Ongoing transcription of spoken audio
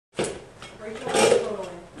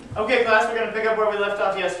Okay, class, we're going to pick up where we left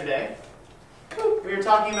off yesterday. We were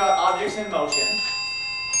talking about objects in motion.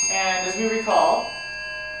 And as we recall,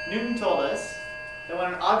 Newton told us that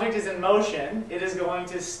when an object is in motion, it is going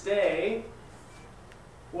to stay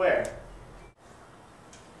where?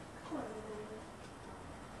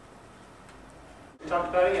 We talked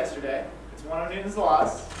about it yesterday. It's one of Newton's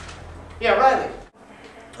laws. Yeah, Riley.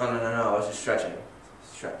 Oh, no, I was just stretching.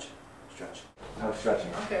 Stretch. I was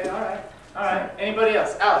stretching. Okay, alright. Anybody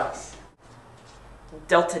else? Alex.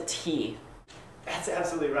 Delta T. That's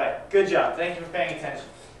absolutely right. Good job. Thank you for paying attention.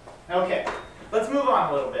 Okay, let's move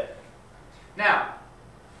on a little bit. Now,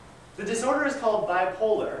 the disorder is called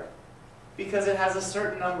bipolar because it has a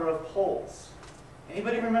certain number of poles.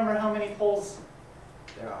 Anybody remember how many poles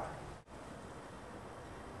there are?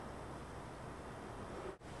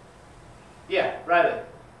 Yeah, Riley.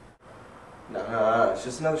 No, it's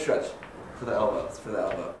just another stretch. For the elbow. It's for the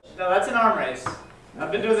elbow. No, that's an arm race.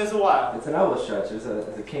 I've been doing this a while. It's an elbow stretch. There's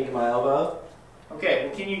a kink in my elbow. Okay,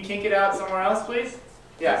 well, can you kink it out somewhere else, please?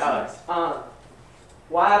 Yeah, Alex. Well,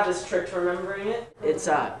 I have this trick to remembering it. It's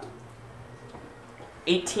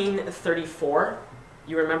 1834.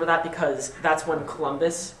 You remember that because that's when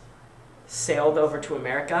Columbus sailed over to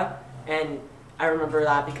America, and I remember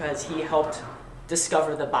that because he helped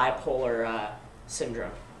discover the bipolar syndrome.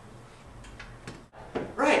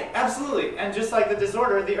 Right, absolutely. And just like the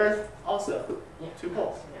disorder, the Earth also. Yeah. 2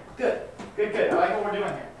 poles. Yeah. Good. I like what we're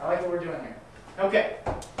doing here. Okay.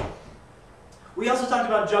 We also talked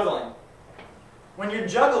about juggling. When you're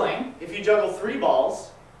juggling, if you juggle 3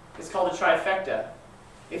 balls, it's called a trifecta.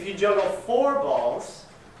 If you juggle 4 balls,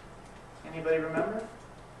 anybody remember?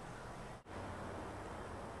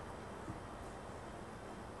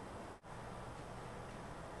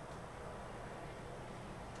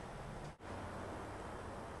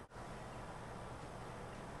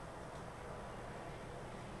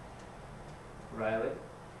 Riley?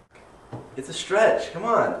 It's a stretch. Come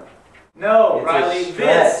on. No, It's Riley.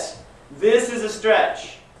 This is a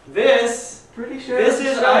stretch. Pretty sure This it's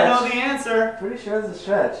a is. stretch. I know the answer. Pretty sure it's a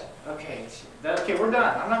stretch. Okay. Okay, we're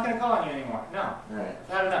done. I'm not going to call on you anymore. No. All right.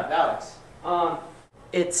 I've had enough. Alex.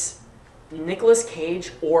 It's Nicolas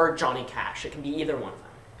Cage or Johnny Cash. It can be either one of them.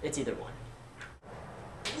 It's either one.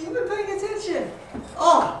 You've been paying attention.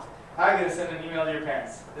 Oh, I'm going to send an email to your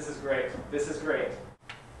parents. This is great.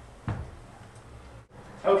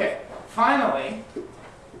 Okay. Finally,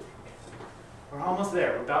 we're almost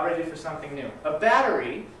there. We're about ready for something new. A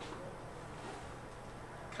battery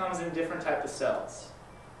comes in different types of cells.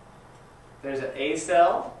 There's an A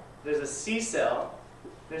cell, there's a C cell,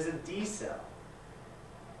 there's a D cell.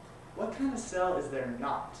 What kind of cell is there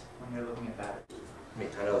not when you're looking at batteries?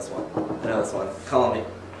 I know this one. Call me.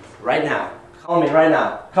 Right now. Call me right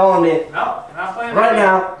now. Call me. No, I'm not playing right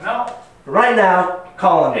now. now. No. Right now.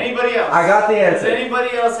 Call me. Anybody else? I got the answer. Does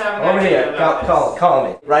anybody else have an Over idea here. about this? Call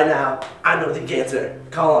me. Right now. I know the answer.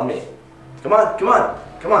 Call on me. Come on.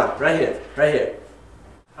 Right here.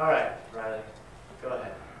 All right, Riley. Go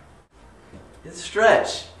ahead. It's a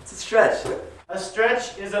stretch. A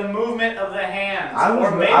stretch is a movement of the hands. I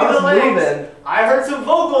was or maybe the legs. moving. I heard some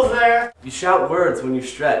vocals there. You shout words when you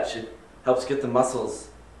stretch. It helps get the muscles,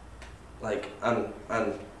 like,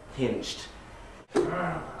 unhinged.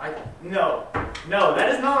 No, that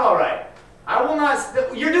is not all right. I will not.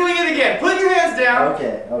 You're doing it again. Put your hands down.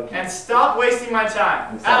 Okay. And stop wasting my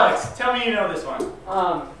time. Alex, tell me you know this one.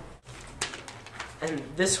 And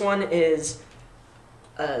this one is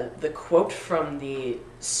the quote from the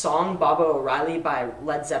song Baba O'Reilly by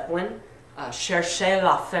Led Zeppelin, Cherchez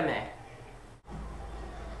la femme.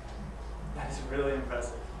 That is really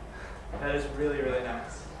impressive. That is really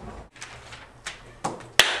nice.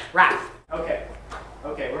 Rap.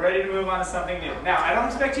 Okay, we're ready to move on to something new. Now, I don't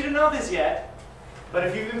expect you to know this yet, but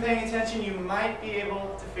if you've been paying attention, you might be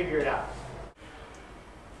able to figure it out.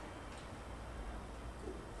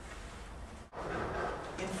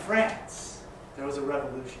 In France, there was a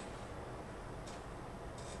revolution.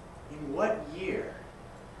 In what year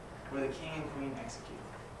were the king and queen executed?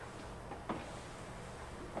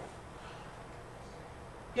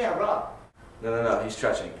 Yeah, Rob. No. He's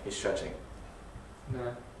stretching.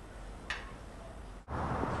 No.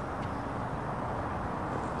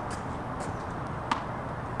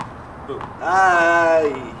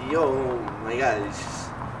 Oh my gosh.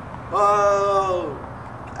 Oh,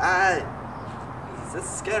 that's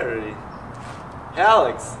scary. Hey,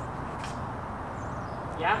 Alex.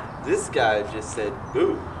 Yeah? This guy just said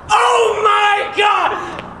boo. Oh my god!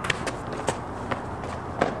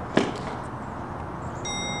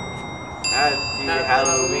 Happy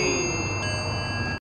Halloween.